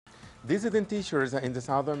Dissident teachers in the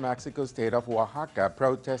southern Mexico state of Oaxaca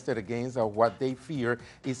protested against what they fear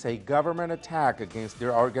is a government attack against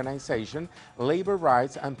their organization, labor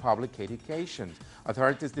rights, and public education.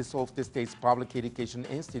 Authorities dissolved the state's Public Education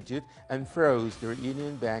Institute and froze their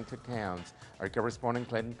union bank accounts. Our correspondent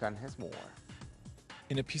Clayton Khan has more.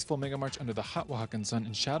 In a peaceful megamarch under the hot Oaxacan sun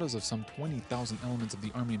in shadows of some 20,000 elements of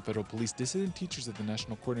the Army and Federal Police, dissident teachers of the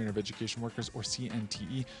National Coordinator of Education Workers, or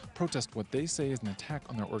CNTE, protest what they say is an attack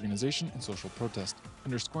on their organization and social protest,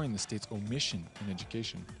 underscoring the state's omission in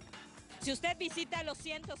education.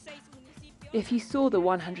 If you saw the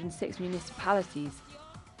 106 municipalities,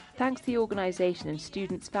 thanks to the organization and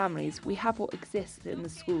students' families, we have what exists in the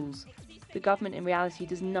schools. The government in reality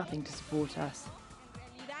does nothing to support us.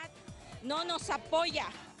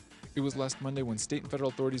 It was last Monday when state and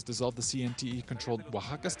federal authorities dissolved the CNTE-controlled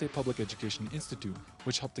Oaxaca State Public Education Institute,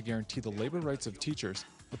 which helped to guarantee the labor rights of teachers.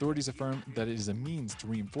 Authorities affirm that it is a means to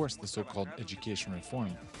reinforce the so-called education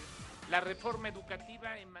reform.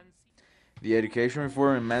 The education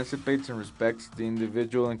reform emancipates and respects the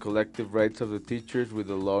individual and collective rights of the teachers with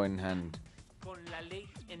the law in hand.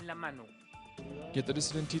 Yet the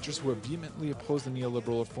dissident teachers who have vehemently opposed the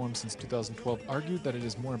neoliberal reform since 2012 argued that it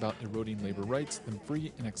is more about eroding labor rights than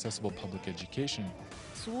free and accessible public education.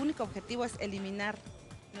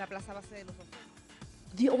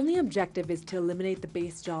 The only objective is to eliminate the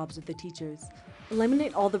base jobs of the teachers,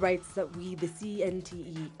 eliminate all the rights that we, the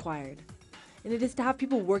CNTE, acquired. And it is to have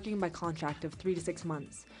people working by contract of 3 to 6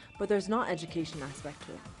 months, but there's not education aspect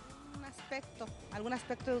to it.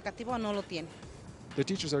 The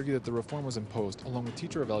teachers argue that the reform was imposed, along with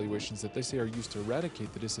teacher evaluations that they say are used to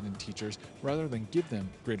eradicate the dissident teachers rather than give them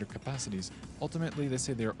greater capacities. Ultimately, they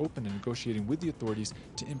say they are open to negotiating with the authorities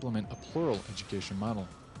to implement a plural education model.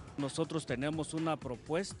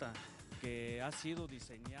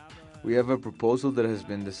 We have a proposal that has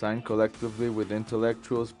been designed collectively with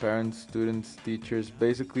intellectuals, parents, students, teachers,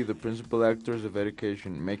 basically the principal actors of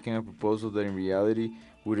education, making a proposal that in reality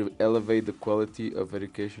would elevate the quality of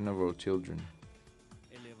education of our children.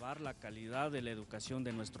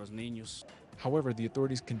 However, the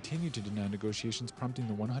authorities continue to deny negotiations, prompting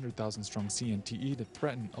the 100,000-strong CNTE to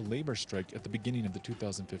threaten a labor strike at the beginning of the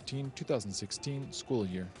 2015-2016 school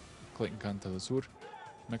year. Clayton Khan, Telesur,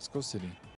 Mexico City.